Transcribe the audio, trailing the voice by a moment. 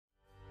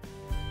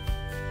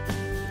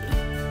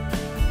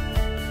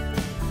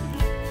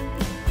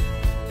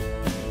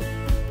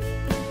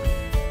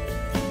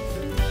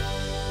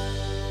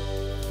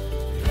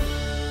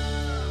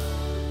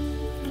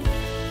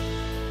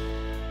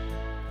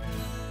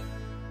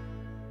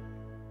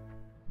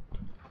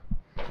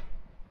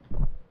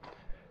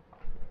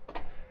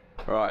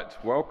Right,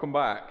 welcome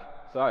back.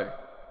 So,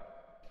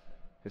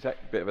 it's a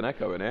bit of an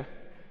echo in here.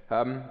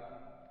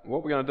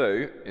 What we're going to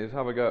do is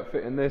have a go at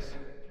fitting this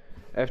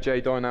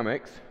FJ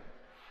Dynamics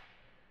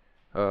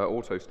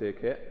auto steer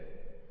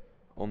kit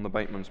on the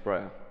Bateman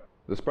sprayer.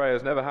 The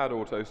sprayer's never had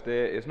auto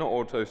steer, it's not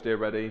auto steer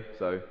ready,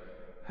 so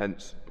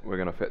hence we're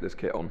going to fit this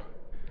kit on.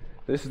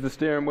 This is the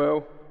steering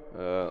wheel,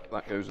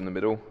 that goes in the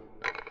middle.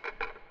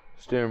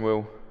 Steering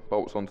wheel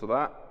bolts onto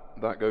that,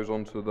 that goes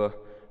onto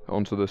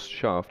the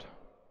shaft.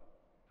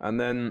 And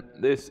then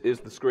this is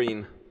the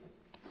screen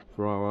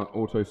for our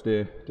auto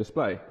steer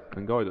display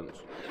and guidance.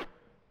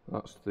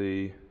 That's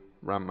the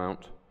ram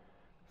mount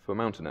for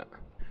mounting it.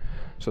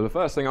 So the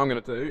first thing I'm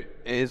going to do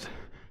is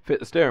fit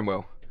the steering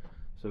wheel.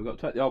 So we've got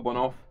to take the old one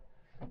off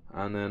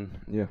and then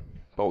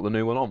bolt the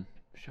new one on.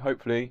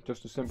 Hopefully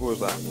just as simple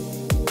as that.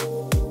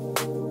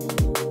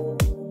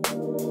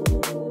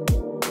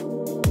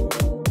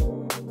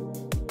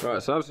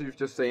 Right, so as you've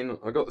just seen,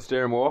 I got the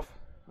steering wheel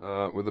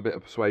off with a bit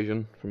of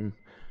persuasion from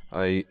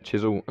a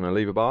chisel and a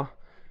lever bar,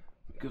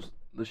 because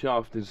the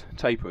shaft is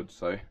tapered,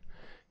 so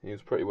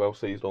it's pretty well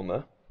seized on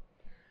there.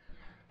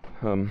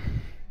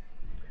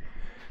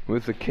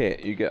 With the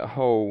kit you get a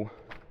whole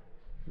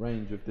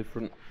range of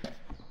different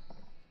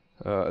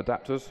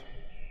adapters.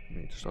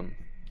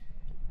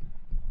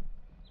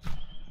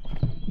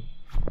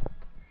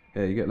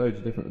 Yeah, you get loads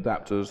of different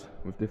adapters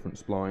with different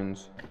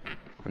splines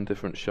and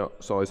different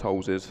size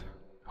hoses,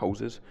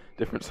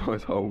 different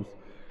size holes.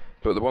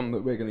 But the one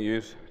that we're going to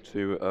use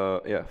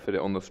to fit it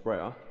on the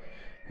sprayer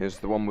is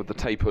the one with the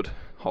tapered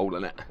hole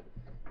in it.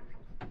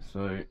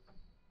 So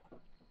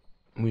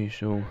we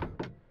shall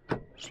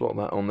slot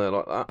that on there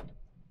like that.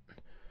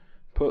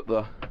 Put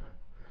the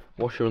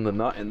washer and the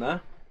nut in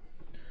there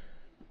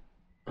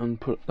and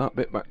put that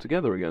bit back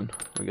together again,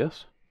 I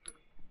guess.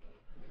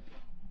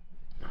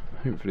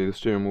 Hopefully the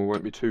steering wheel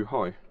won't be too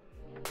high.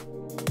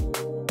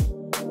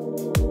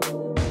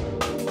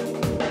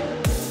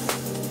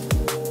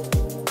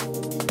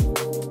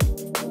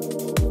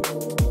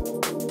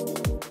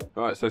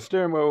 Right, so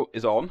steering wheel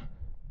is on.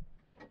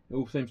 It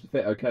all seems to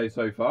fit okay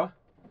so far.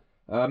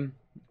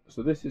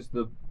 So this is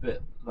the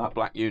bit, that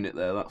black unit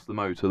there, that's the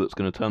motor that's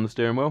going to turn the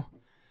steering wheel.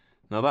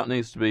 Now that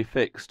needs to be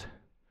fixed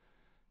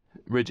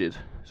rigid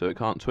so it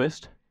can't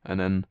twist, and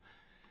then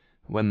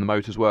when the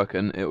motor's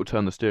working it will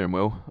turn the steering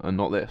wheel and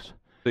not this.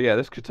 So yeah,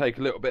 this could take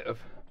a little bit of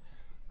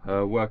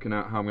working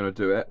out how I'm going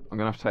to do it. I'm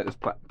going to have to take this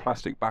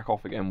plastic back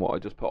off again, what I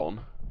just put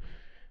on,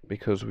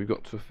 because we've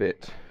got to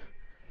fit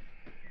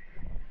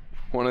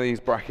one of these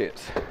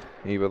brackets,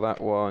 either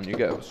that one, you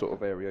get a sort of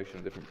variation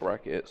of different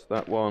brackets,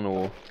 that one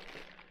or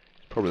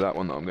probably that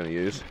one that I'm going to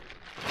use.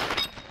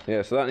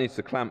 Yeah, so that needs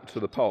to clamp to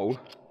the pole,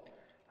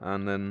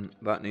 and then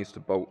that needs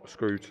to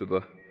screw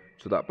to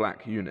that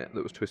black unit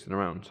that was twisting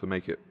around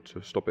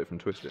to stop it from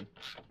twisting.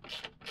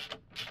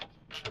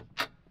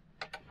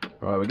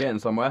 Right, we're getting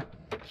somewhere.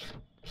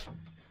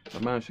 I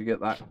managed to get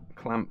that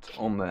clamped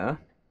on there,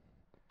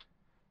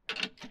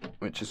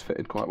 which is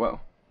fitted quite well.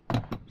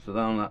 So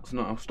then that's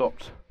not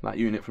stopped that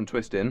unit from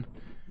twisting,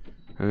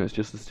 and it's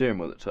just the steering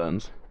wheel that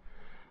turns.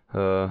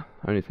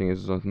 Only thing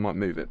is I might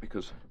move it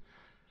because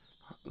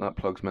that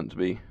plug's meant to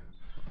be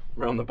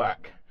round the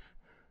back.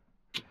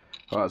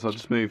 Alright, so I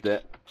just moved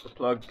it. The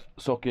plug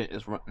socket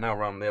is now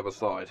round the other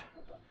side,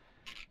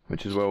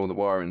 which is where all the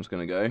wiring's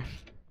going to go.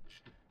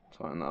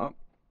 Tighten that up.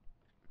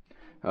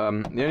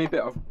 The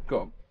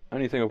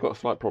only thing I've got a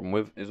slight problem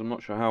with is I'm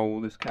not sure how all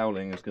this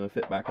cowling is going to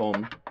fit back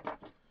on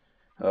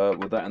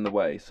with that in the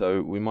way,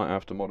 so we might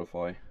have to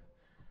modify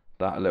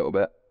that a little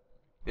bit.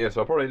 Yeah,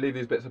 so I'll probably leave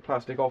these bits of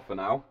plastic off for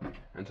now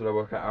until I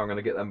work out how I'm going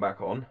to get them back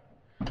on.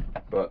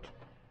 But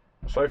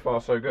so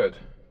far so good.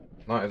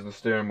 That is the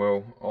steering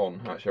wheel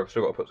on. Actually, I've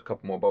still got to put a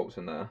couple more bolts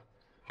in there,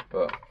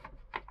 but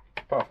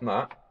apart from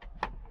that,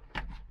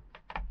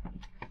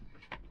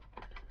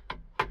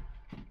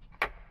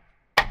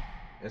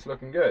 it's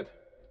looking good.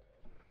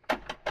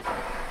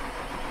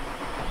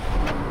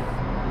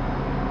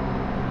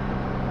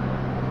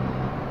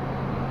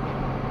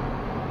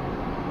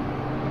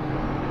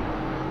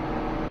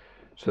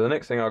 So the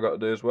next thing I've got to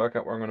do is work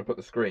out where I'm going to put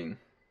the screen,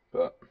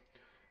 but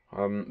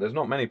there's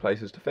not many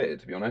places to fit it,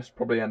 to be honest.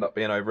 Probably end up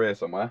being over here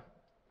somewhere,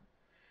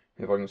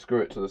 if I can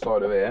screw it to the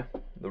side of here,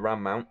 the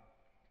ram mount.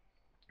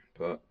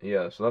 But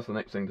yeah, so that's the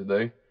next thing to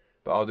do,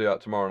 but I'll do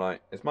that tomorrow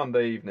night. It's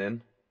Monday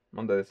evening,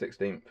 Monday the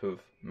 16th of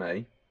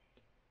May,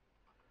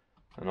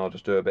 and I'll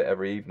just do a bit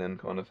every evening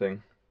kind of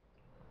thing.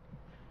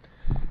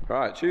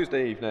 Right,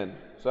 Tuesday evening,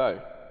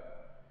 so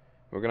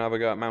we're going to have a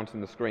go at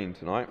mounting the screen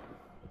tonight.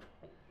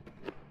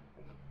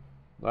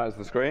 That is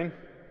the screen.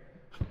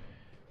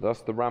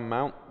 That's the ram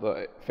mount that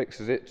it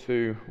fixes it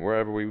to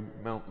wherever we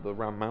mount the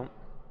ram mount.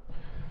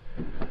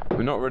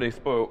 We're not really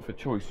spoilt for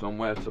choice on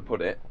where to put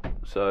it,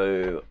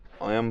 so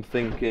I am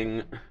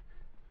thinking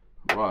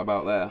right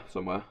about there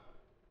somewhere.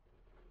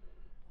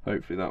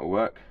 Hopefully that will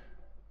work.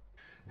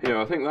 Here,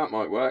 I think that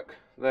might work.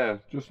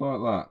 There, just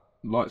like that.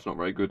 The light's not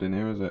very good in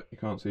here, is it? You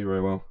can't see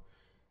very well.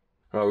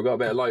 Right, we've got a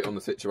bit of light on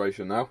the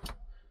situation now.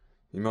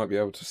 You might be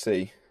able to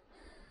see.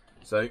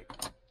 So,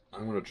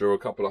 I'm going to drill a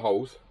couple of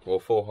holes,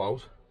 or 4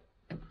 holes.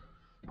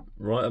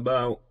 Right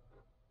about,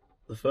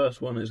 the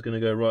first one is going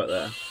to go right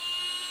there.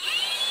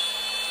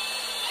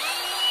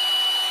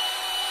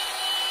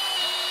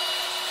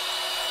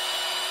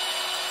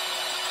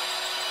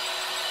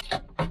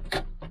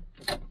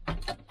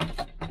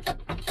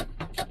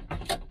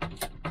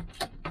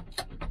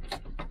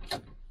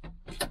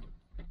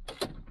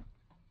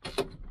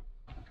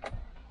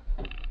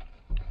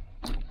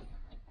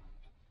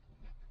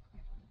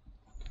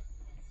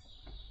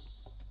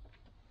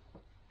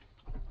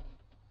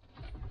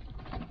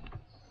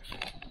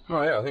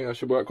 Oh yeah, I think that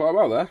should work quite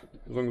well there,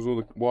 as long as all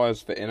the wires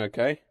fit in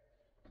okay.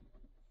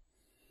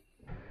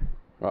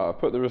 Right, I've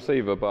put the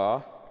receiver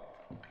bar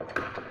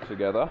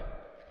together.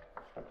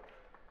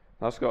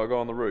 That's got to go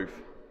on the roof.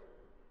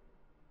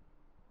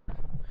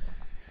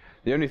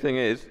 The only thing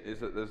is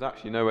that there's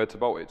actually nowhere to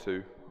bolt it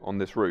to on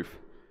this roof.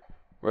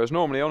 Whereas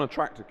normally on a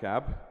tractor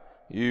cab,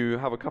 you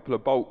have a couple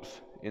of bolts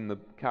in the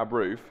cab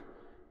roof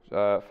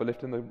for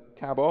lifting the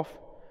cab off,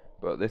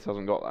 but this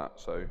hasn't got that,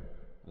 so.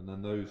 And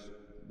then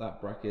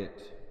that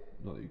bracket,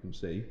 not that you can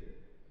see,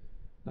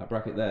 that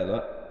bracket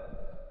there,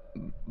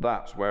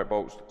 that's where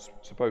it's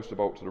supposed to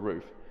bolt to the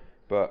roof.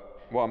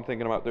 But what I'm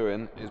thinking about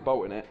doing is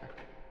bolting it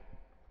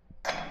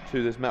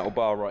to this metal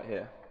bar right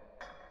here.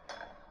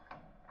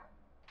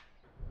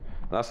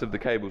 That's if the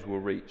cables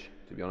will reach,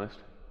 to be honest.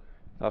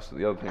 That's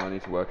the other thing I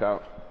need to work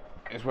out,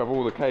 is whether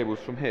all the cables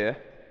from here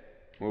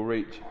will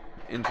reach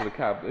into the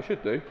cab. They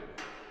should do.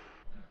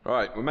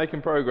 Right, we're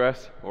making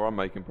progress, or I'm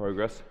making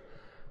progress,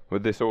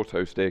 with this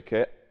auto steer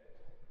kit.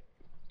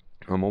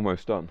 I'm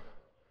almost done.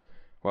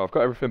 Well, I've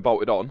got everything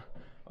bolted on.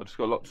 I've just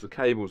got lots of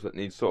cables that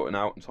need sorting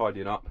out and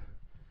tidying up.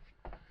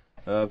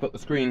 I've got the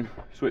screen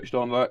switched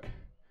on, look.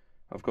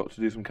 I've got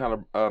to do some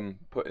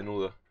put in all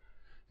the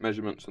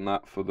measurements and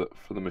that for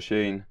the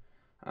machine,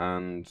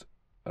 and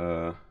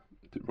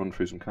run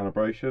through some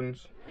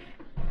calibrations.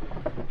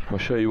 I'll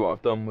show you what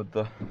I've done with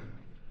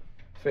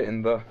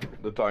fitting the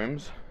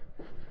domes.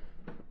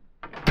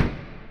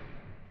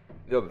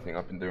 The other thing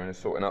I've been doing is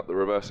sorting out the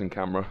reversing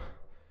camera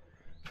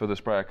for the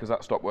sprayer, because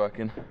that stopped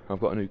working. I've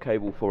got a new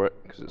cable for it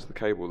because it's the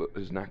cable that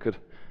is knackered.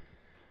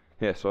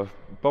 Yeah, so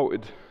I've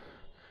bolted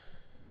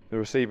the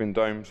receiving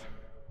domes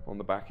on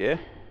the back here.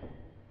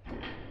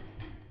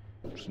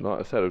 Just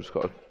like I said, I've just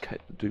got to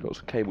do lots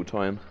of cable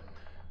tying.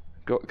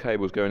 Got the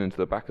cables going into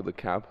the back of the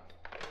cab.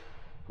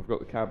 I've got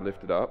the cab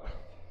lifted up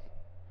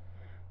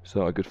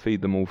so I could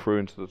feed them all through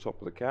into the top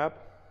of the cab.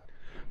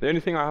 The only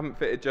thing I haven't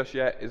fitted just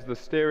yet is the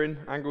steering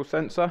angle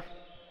sensor.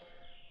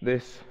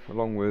 This,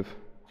 along with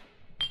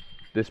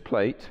this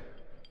plate,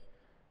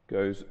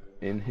 goes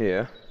in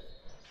here.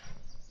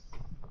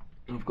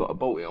 I've got to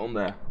bolt it on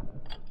there,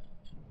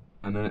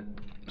 and then it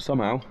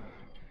somehow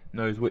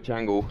knows which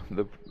angle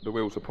the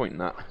wheels are pointing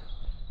at.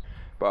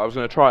 But I was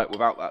going to try it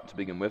without that to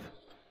begin with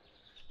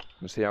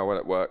and see how well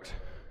it works,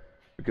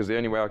 because the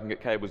only way I can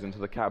get cables into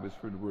the cab is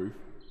through the roof.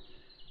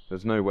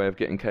 There's no way of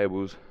getting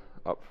cables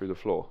up through the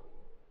floor.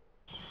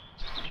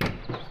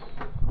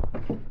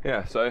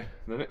 Yeah, so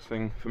the next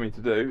thing for me to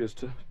do is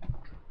to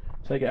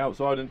take it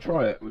outside and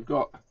try it. We've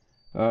got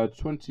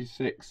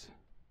 26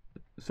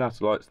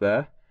 satellites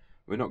there.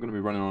 We're not going to be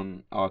running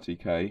on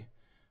RTK,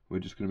 we're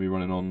just going to be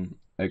running on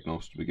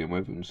EGNOS to begin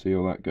with and see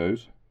how that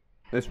goes.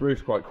 This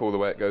roof's quite cool the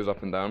way it goes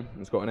up and down.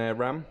 It's got an air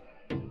ram,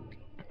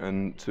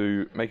 and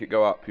to make it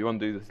go up you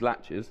undo these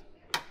latches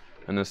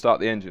and then start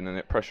the engine, and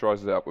it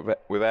pressurizes it up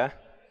with air.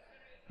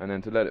 And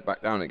then to let it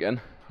back down again,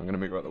 I'm going to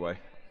move it out of the way.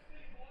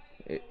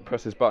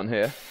 Press this button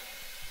here.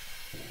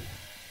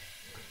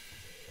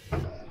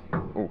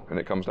 Oh, and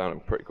it comes down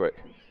pretty quick.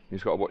 You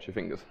just got to watch your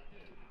fingers.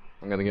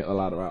 I'm going to get the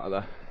ladder out of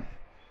there.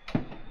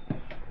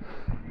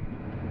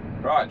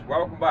 Right,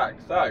 welcome back.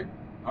 So,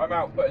 I'm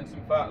out putting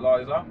some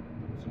fertiliser,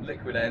 some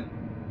liquid in,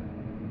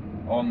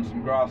 on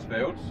some grass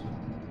fields.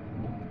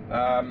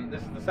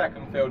 This is the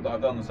second field that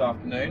I've done this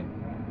afternoon.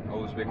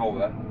 Oh, there's a big hole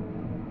there.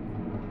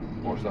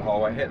 Watch the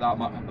hole. I hit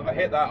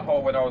that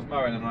hole when I was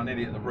mowing, and I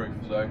nearly hit the roof,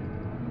 so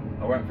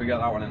I won't forget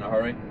that one in a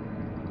hurry.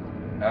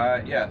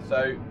 Yeah,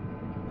 so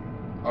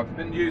I've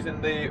been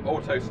using the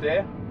auto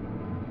steer.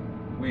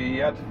 We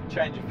had to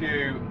change a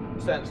few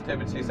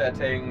sensitivity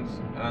settings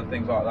and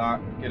things like that,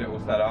 get it all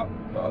set up,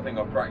 but I think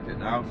I've cracked it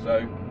now.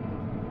 So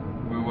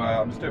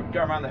I'm just going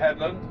around the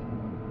headland,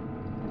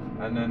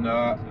 and then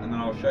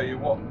I'll show you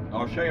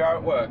how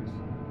it works.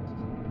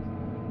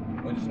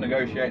 We'll just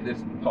negotiate this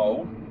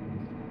pole.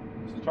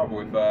 It's the trouble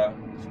with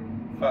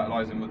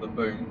fertilising with the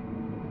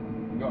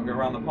boom. You've got to go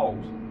around the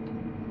poles.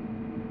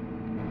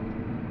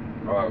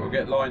 Alright, we'll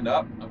get lined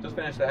up. I've just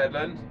finished the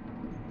headland.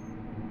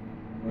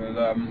 We're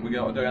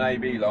going to do an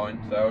AB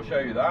line, so I'll show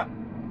you that.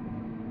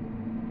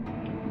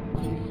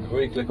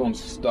 We click on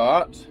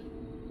start,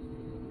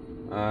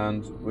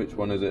 and which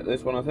one is it?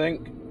 This one, I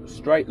think.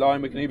 Straight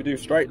line. We can either do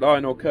straight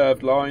line or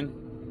curved line.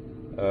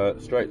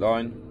 Straight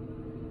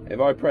line. If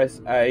I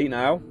press A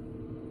now,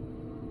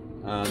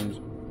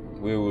 and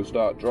we will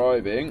start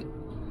driving,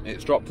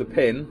 it's dropped a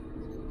pin.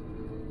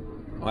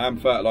 I am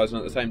fertilising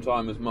at the same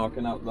time as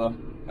marking out the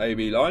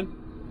AB line.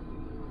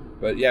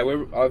 But yeah,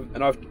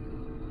 I've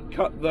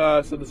cut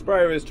the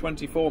sprayer is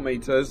 24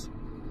 meters,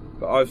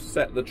 but I've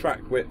set the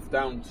track width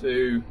down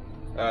to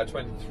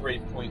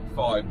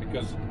 23.5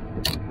 because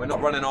we're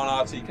not running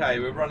on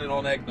RTK, we're running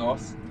on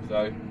EGNOS.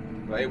 So,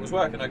 but it was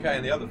working okay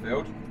in the other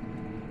field.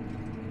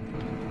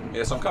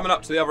 Yes, I'm coming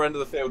up to the other end of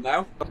the field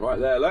now. Right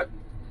there, look.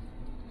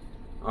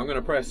 I'm going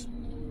to press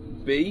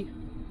B,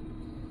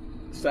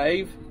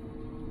 save.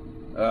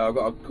 I've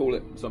got to call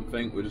it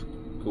something. We'll just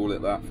call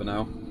it that for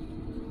now.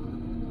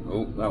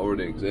 Oh, that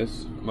already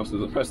exists. Must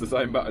have pressed the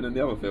same button in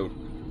the other field.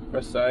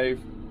 Press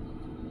save.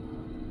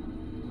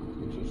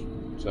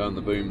 Just turn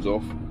the booms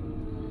off.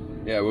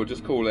 Yeah, we'll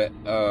just call it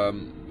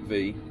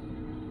V,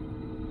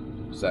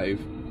 save.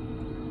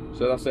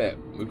 So that's it.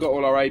 We've got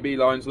all our AB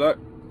lines, look,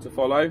 to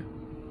follow.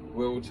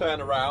 We'll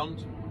turn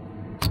around.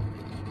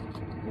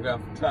 We're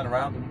going to turn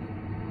around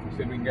and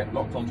see if we can get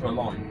locked onto a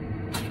line.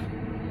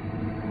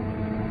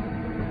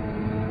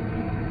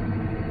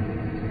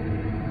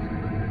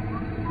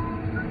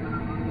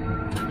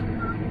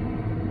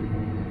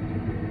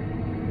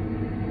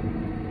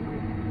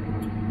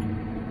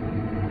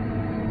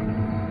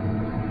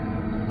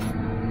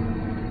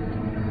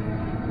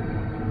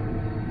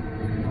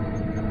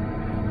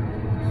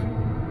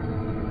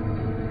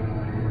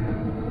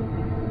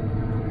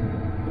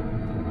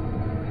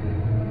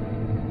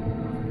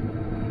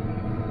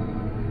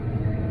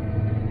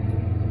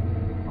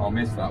 I'll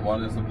miss that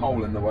one, there's a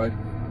pole in the way.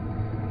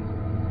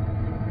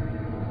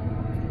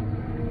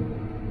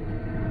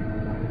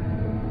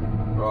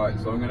 Right,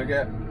 so I'm going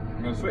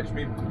to switch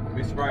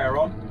my sprayer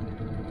on.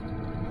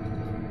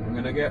 I'm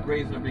going to get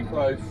reasonably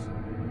close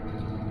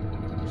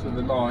to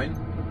the line.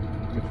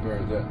 Where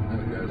is it? There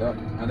we go, that.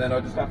 And then I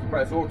just have to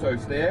press auto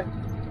steer,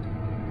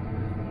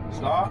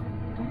 start,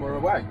 and we're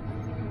away.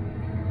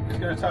 Just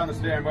going to turn the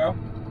steering wheel.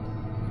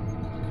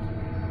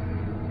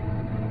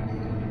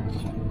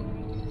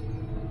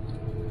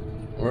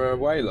 We're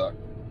away, look.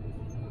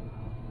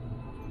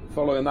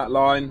 Following that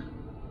line,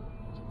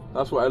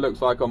 that's what it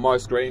looks like on my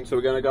screen. So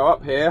we're going to go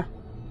up here,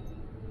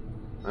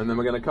 and then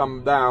we're going to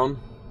come down,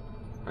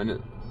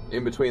 and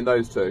in between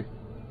those two.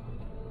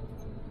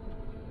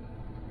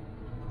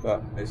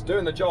 But it's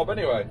doing the job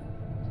anyway.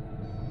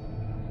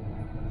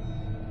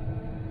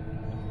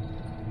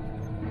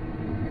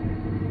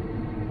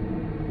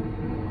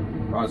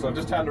 Right, so I've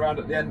just turned around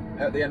at the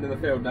end of the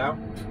field now.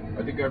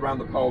 I did go around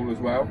the pole as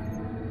well.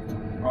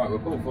 Right, we'll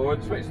pull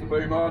forward, switch the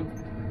boom on,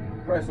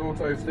 press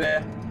auto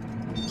steer.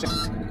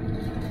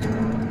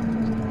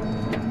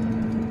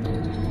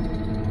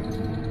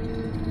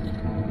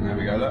 There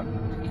we go, look.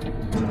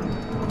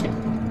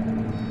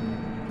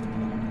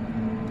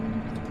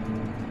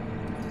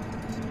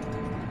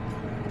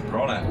 We're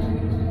on it.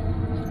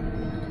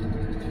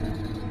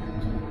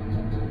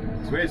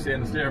 It's weird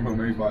seeing the steering wheel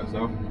move by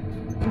itself.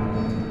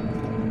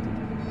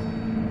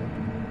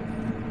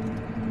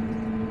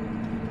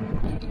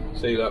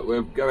 See, look,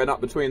 we're going up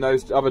between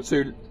those other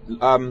two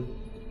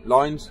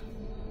lines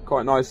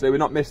quite nicely. We're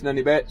not missing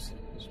any bits.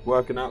 It's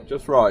working out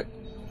just right.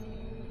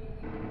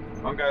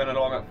 I'm going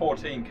along at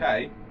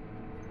 14k,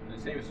 and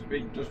it seems to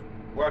be just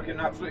working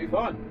absolutely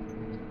fine.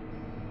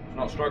 It's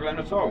not struggling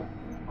at all.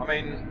 I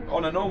mean,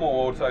 on a normal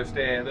auto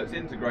steer that's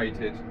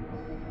integrated,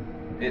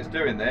 it's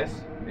doing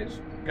this.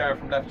 It's going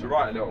from left to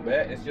right a little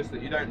bit. It's just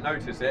that you don't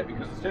notice it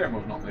because the steering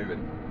wheel's not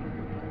moving.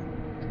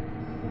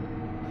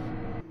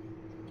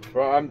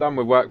 Right, I'm done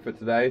with work for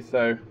today,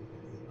 so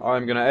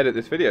I'm going to edit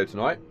this video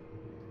tonight.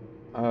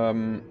 Let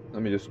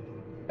me just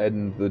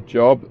end the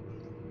job,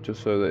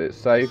 just so that it's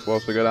safe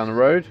whilst I go down the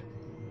road.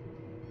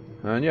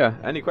 And yeah,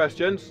 any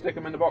questions, stick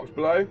them in the box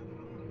below,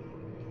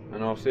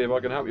 and I'll see if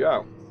I can help you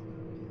out.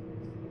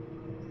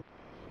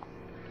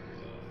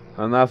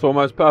 And that's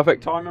almost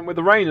perfect timing with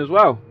the rain as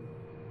well.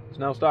 It's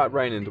now started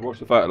raining to wash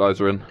the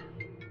fertiliser in.